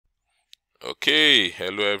Okay,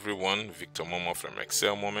 hello everyone, Victor Momo from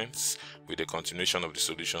Excelmoments with a continuation of the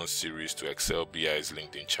solutions series to Excel BI's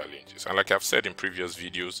LinkedIn challenges. And like I've said in previous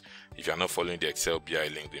videos, if you're not following the Excel BI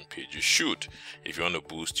LinkedIn page, you should if you want to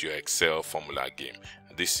boost your Excel formula game.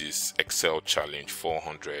 This is Excel challenge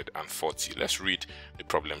 440. Let's read the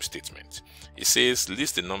problem statement. It says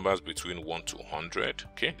list the numbers between 1 to 100.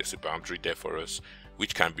 Okay, there's a boundary there for us,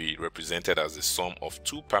 which can be represented as the sum of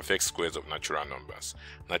two perfect squares of natural numbers.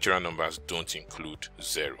 Natural numbers don't include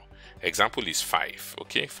 0. Example is 5.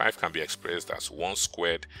 Okay, 5 can be expressed as 1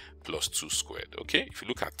 squared plus 2 squared. Okay, if you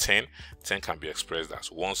look at 10, 10 can be expressed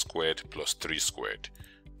as 1 squared plus 3 squared.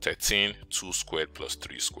 13, 2 squared plus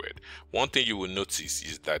 3 squared. One thing you will notice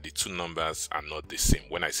is that the two numbers are not the same.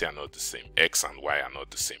 When I say are not the same, x and y are not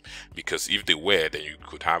the same, because if they were, then you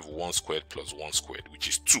could have 1 squared plus 1 squared, which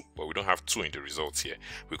is 2, but we don't have 2 in the results here.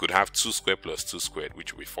 We could have 2 squared plus 2 squared,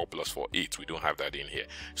 which will be 4 plus 4, 8. We don't have that in here.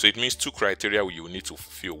 So it means two criteria you will need to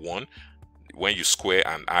fulfill. One, when you square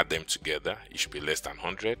and add them together, it should be less than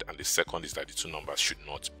 100, and the second is that the two numbers should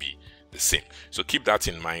not be the same. So keep that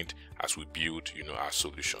in mind as we build our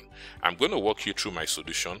solution. I'm going to walk you through my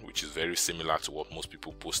solution, which is very similar to what most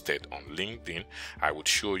people posted on LinkedIn. I would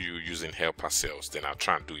show you using helper cells, then I'll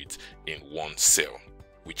try and do it in one cell,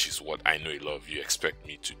 which is what I know a lot of you expect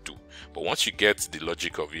me to do. But once you get the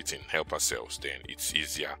logic of it in helper cells, then it's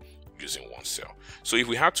easier using one cell. So if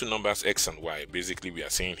we have two numbers x and y, basically we are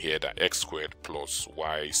saying here that x squared plus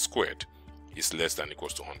y squared is less than or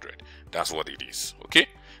equals to 100. That's what it is. Okay,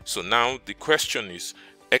 so now the question is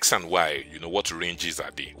x and y, what ranges are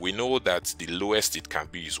they? We know that the lowest it can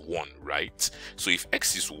be is 1, right? So if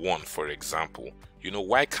x is 1, for example,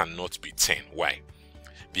 y cannot be 10. Why?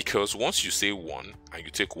 Because once you say 1 and you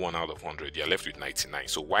take 1 out of 100, you're left with 99.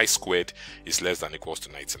 So y squared is less than or equals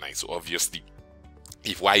to 99. So obviously,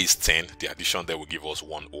 if y is 10, the addition there will give us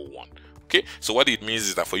 101. Okay, so what it means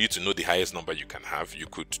is that for you to know the highest number you can have, you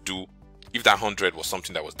could do, if that 100 was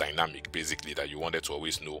something that was dynamic, basically that you wanted to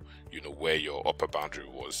always know, where your upper boundary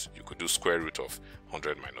was, you could do square root of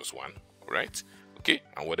 100 minus 1, right? Okay,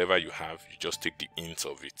 and whatever you have, you just take the int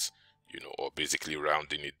of it, or basically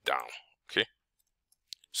rounding it down. Okay,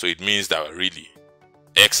 so it means that really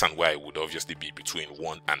x and y would obviously be between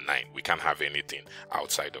 1 and 9. We can't have anything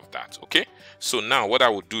outside of that. Okay, so now what I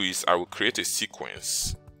would do is I will create a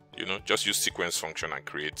sequence, just use sequence function and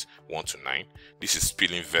create 1 to 9. This is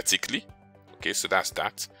spilling vertically. Okay, so that's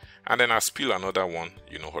that, and then I'll spill another one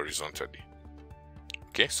horizontally.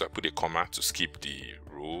 Okay, so I put a comma to skip the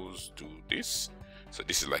rows, do this. So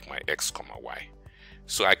this is like my x comma y.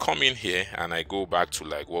 So I come in here and I go back to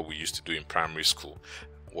like what we used to do in primary school,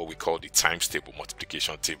 what we call the times table,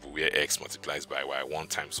 multiplication table, where x multiplies by y, 1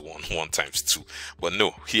 times 1, 1 times 2. But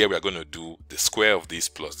no, here we are going to do the square of this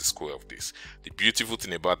plus the square of this. The beautiful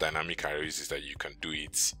thing about dynamic arrays is that you can do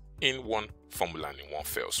it in one formula and in one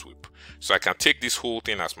fell swoop. So I can take this whole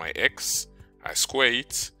thing as my x, I square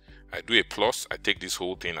it, I do a plus, I take this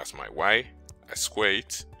whole thing as my y, I square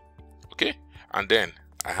it, okay, and then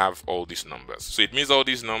I have all these numbers. So it means all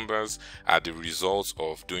these numbers are the results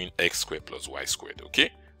of doing x squared plus y squared.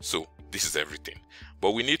 Okay, so this is everything,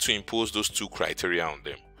 but we need to impose those two criteria on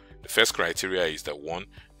them. The first criteria is that one,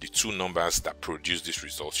 the two numbers that produce this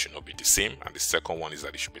result should not be the same, and the second one is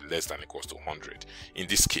that it should be less than or equals to 100 in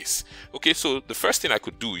this case. Okay, so the first thing I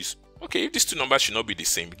could do is, okay, if these two numbers should not be the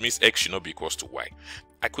same, it means x should not be equals to y.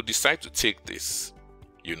 I could decide to take this,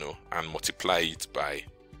 and multiply it by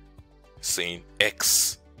saying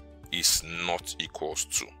x is not equals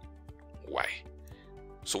to y.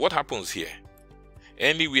 So what happens here?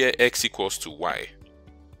 Anywhere x equals to y,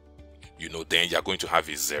 then you're going to have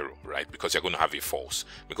a 0, right? Because you're going to have a false.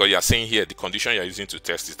 Because you're saying here, the condition you're using to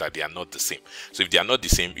test is that they are not the same. So if they are not the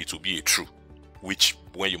same, it will be a true, which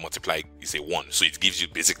when you multiply is a 1. So it gives you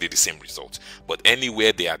basically the same result. But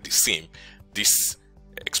anywhere they are the same, this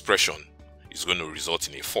expression is going to result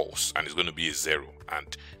in a false, and it's going to be a 0,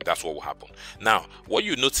 and that's what will happen. Now, what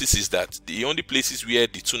you notice is that the only places where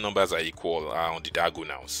the two numbers are equal are on the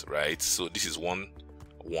diagonals, right? So this is 1,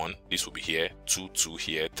 1, this will be here, 2, 2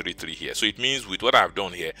 here, 3, 3 here. So it means with what I've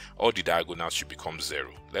done here, all the diagonals should become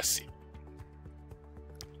 0. Let's see.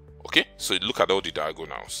 Okay, so look at all the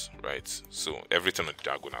diagonals, right? So everything on the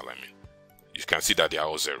diagonal, you can see that they are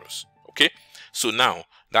all zeros. Okay, so now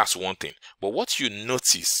that's one thing. But what you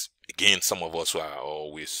notice, again, some of us who are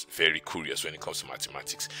always very curious when it comes to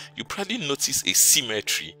mathematics, you probably notice a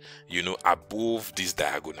symmetry, above this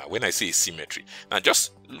diagonal. When I say a symmetry, now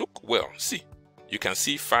just look well, see. You can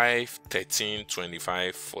see 5, 13,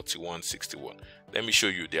 25, 41, 61. Let me show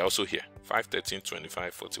you. They're also here. 5, 13,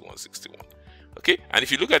 25, 41, 61. Okay, and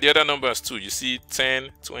if you look at the other numbers too, you see 10,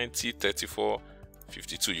 20, 34,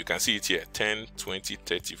 52. You can see it here, 10, 20,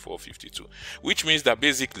 34, 52, which means that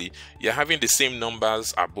basically you're having the same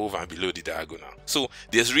numbers above and below the diagonal. So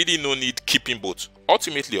there's really no need keeping both.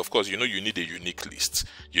 Ultimately, of course, you need a unique list,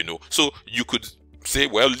 so you could say,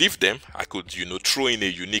 well, leave them. I could, throw in a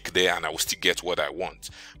unique there and I will still get what I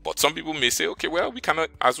want. But some people may say, okay, well, we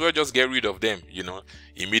cannot as well just get rid of them,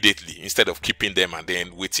 immediately instead of keeping them and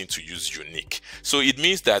then waiting to use unique. So it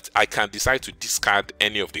means that I can decide to discard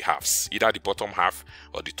any of the halves, either the bottom half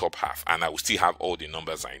or the top half, and I will still have all the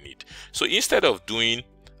numbers I need. So instead of doing,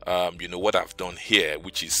 what I've done here,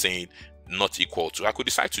 which is saying not equal to, I could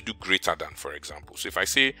decide to do greater than, for example. So if I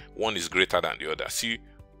say one is greater than the other, see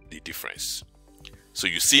the difference. So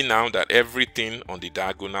you see now that everything on the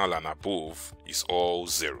diagonal and above is all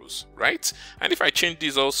zeros, right? And if I change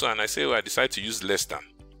this also and I say, well, I decide to use less than,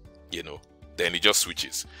 then it just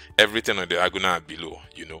switches. Everything on the diagonal and below,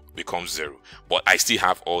 becomes zero. But I still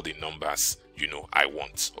have all the numbers, I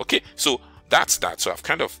want. Okay, so that's that. So I've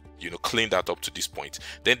kind of, cleaned that up to this point.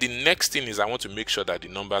 Then the next thing is I want to make sure that the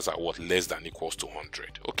numbers are what, less than equals to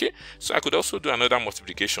 100. Okay, so I could also do another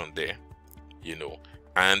multiplication there,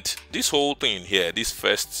 and this whole thing here, this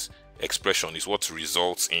first expression is what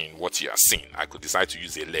results in what you are seeing. I could decide to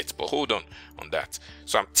use a let, but hold on that.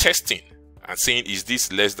 So I'm testing and saying, is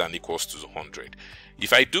this less than equals to 100?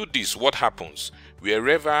 If I do this, what happens?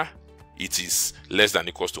 Wherever it is less than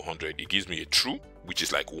equals to 100, it gives me a true, which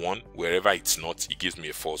is like 1. Wherever it's not, it gives me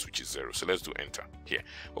a false, which is 0. So let's do enter here.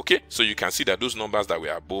 Okay, so you can see that those numbers that were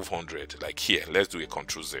above 100, like here, let's do a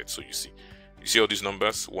Ctrl Z. So you see all these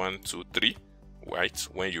numbers, 1, 2, 3. Right,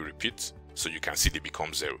 when you repeat, so you can see they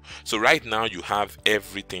become 0. So right now you have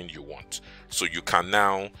everything you want, so you can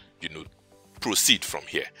now proceed from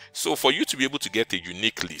here. So for you to be able to get a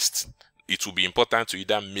unique list, it will be important to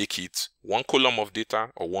either make it one column of data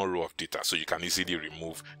or one row of data, so you can easily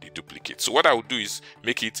remove the duplicate. So what I will do is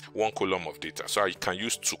make it one column of data, so I can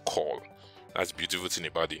use TOCOL. That's the beautiful thing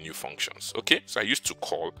about the new functions. Okay, so I use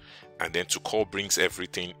TOCOL, and then TOCOL brings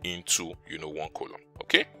everything into one column.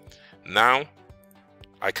 Okay, now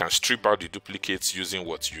I can strip out the duplicates using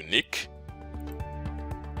what's unique,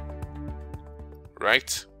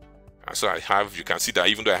 right? And so I have, you can see that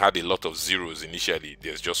even though I had a lot of zeros initially,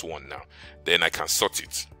 there's just one now. Then I can sort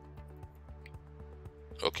it.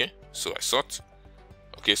 Okay, so I sort.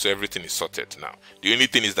 Okay, so everything is sorted now. The only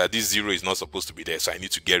thing is that this 0 is not supposed to be there, so I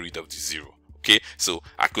need to get rid of the 0. Okay, so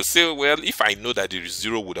I could say, well, if I know that the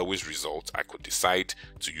 0 would always result, I could decide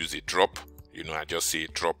to use a drop. I just say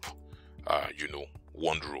drop,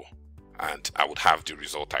 one row, and I would have the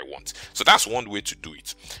result I want. So that's one way to do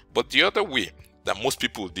it. But the other way that most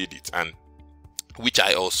people did it, and which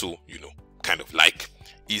I also kind of like,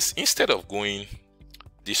 is instead of going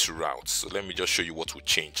this route, so let me just show you what will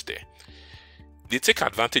change there. They take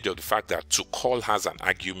advantage of the fact that TOCOL has an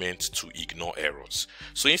argument to ignore errors.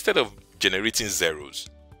 So instead of generating zeros,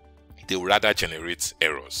 they will rather generate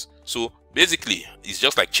errors. So basically it's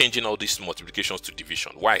just like changing all these multiplications to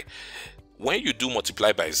division. Why? When you do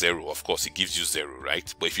multiply by 0, of course, it gives you 0,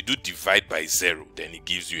 right? But if you do divide by 0, then it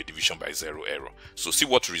gives you a division by 0 error. So see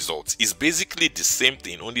what results. It's basically the same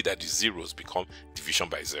thing, only that the zeros become division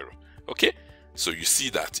by 0. Okay? So you see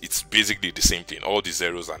that it's basically the same thing. All the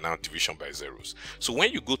zeros are now division by zeros. So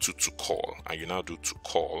when you go to TOCOL, and you now do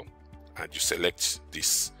TOCOL, and you select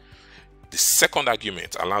this, the second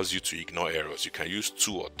argument allows you to ignore errors. You can use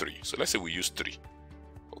 2 or 3. So let's say we use 3.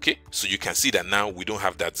 Okay, so you can see that now we don't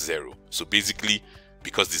have that 0. So basically,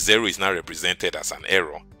 because the 0 is now represented as an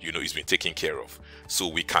error, it's been taken care of. So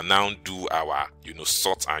we can now do our,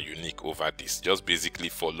 sort and unique over this, just basically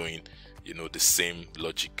following, the same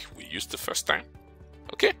logic we used the first time.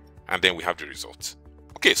 Okay, and then we have the result.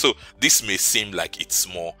 Okay, so this may seem like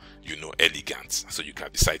it's more, elegant. So you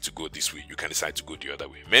can decide to go this way, you can decide to go the other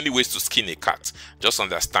way. Many ways to skin a cat. Just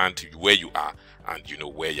understand where you are and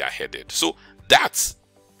where you're headed. So that's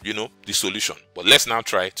the solution. But let's now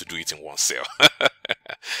try to do it in one cell.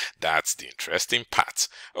 That's the interesting part.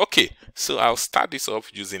 Okay, so I'll start this off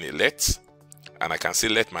using a let, and I can say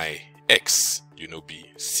let my x be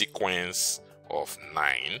sequence of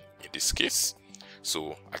 9 in this case.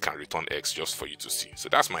 So I can return x just for you to see. So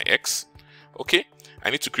that's my x. Okay, I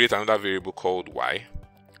need to create another variable called y.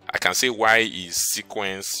 I can say y is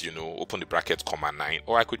sequence, open the bracket, comma 9,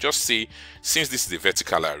 or I could just say, since this is a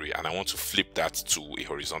vertical array and I want to flip that to a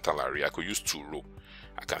horizontal array, I could use 2 row.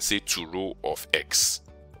 I can say 2 row of x.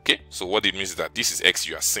 Okay, so what it means is that this is x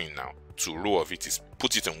you are seeing now. 2 row of it is,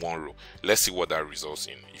 put it in 1 row. Let's see what that results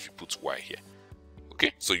in if you put y here.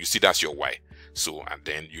 Okay, so you see that's your y. So, and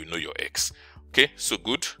then your x. Okay, so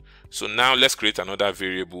good. So now let's create another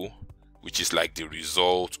variable, which is like the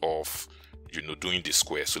result of, you know, doing the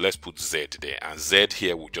square. So let's put z there, and z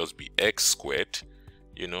here will just be x squared,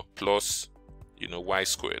 you know, plus, you know, y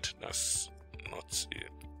squared. That's not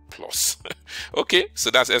plus. Okay, so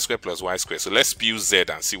that's x squared plus y squared. So let's spew z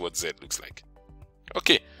and see what z looks like.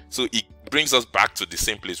 Okay, so it brings us back to the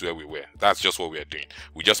same place where we were. That's just what we are doing.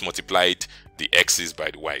 We just multiplied the x's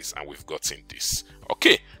by the y's and we've gotten this.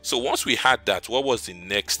 Okay, so once we had that, what was the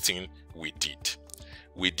next thing we did?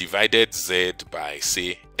 We divided z by,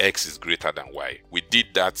 say, x is greater than y. We did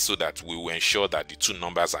that so that we will ensure that the two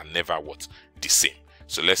numbers are never what? The same.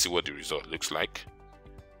 So let's see what the result looks like.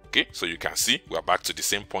 Okay, so you can see we are back to the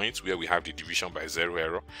same point where we have the division by 0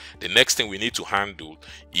 error. The next thing we need to handle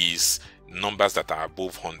is numbers that are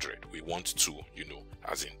above 100. We want to, you know,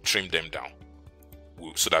 as in trim them down,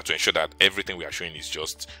 so that to ensure that everything we are showing is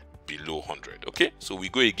just below 100. Okay, so we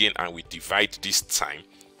go again and we divide this time,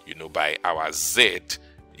 you know, by our z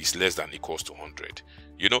is less than equals to 100.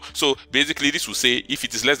 You know, so basically this will say if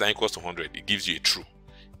it is less than equals to 100, it gives you a true.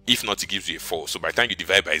 If not, it gives you a false. So by the time you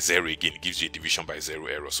divide by 0 again, it gives you a division by 0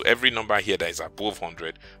 error. So every number here that is above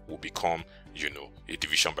 100 will become, you know, a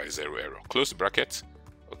division by 0 error. Close the bracket.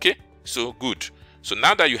 Okay, so good. So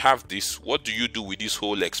now that you have this, what do you do with this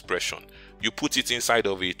whole expression? You put it inside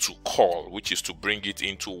of a TOCOL, which is to bring it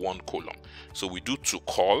into one column. So we do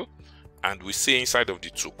TOCOL, and we say inside of the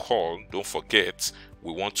TOCOL, don't forget,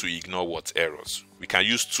 we want to ignore what errors. We can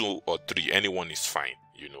use 2 or 3, anyone is fine,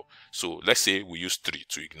 you know. So let's say we use 3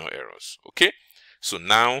 to ignore errors. Okay, so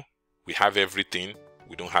now we have everything.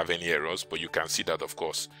 We don't have any errors, but you can see that, of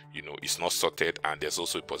course, you know, it's not sorted, and there's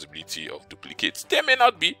also a possibility of duplicates. There may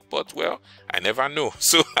not be, but well, I never know.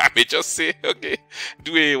 So I may just say, okay,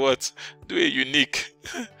 do a what? Do a unique,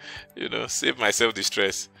 you know, save myself the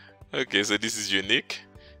stress. Okay, so this is unique.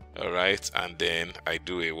 All right, and then I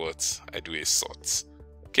do a what? I do a sort.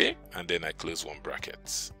 Okay, and then I close one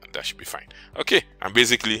bracket, and that should be fine. Okay, and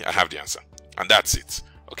basically I have the answer, and that's it.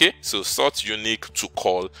 Okay, so sort, unique,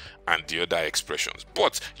 TOCOL, and the other expressions.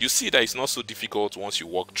 But you see that it's not so difficult once you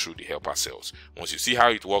walk through the helper cells. Once you see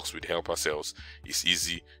how it works with helper cells, it's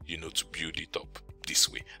easy, you know, to build it up this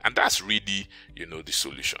way. And that's really, you know, the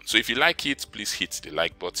solution. So if you like it, please hit the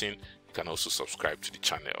like button. You can also subscribe to the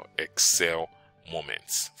channel Excel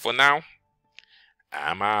Moments. For now,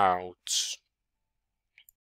 I'm out.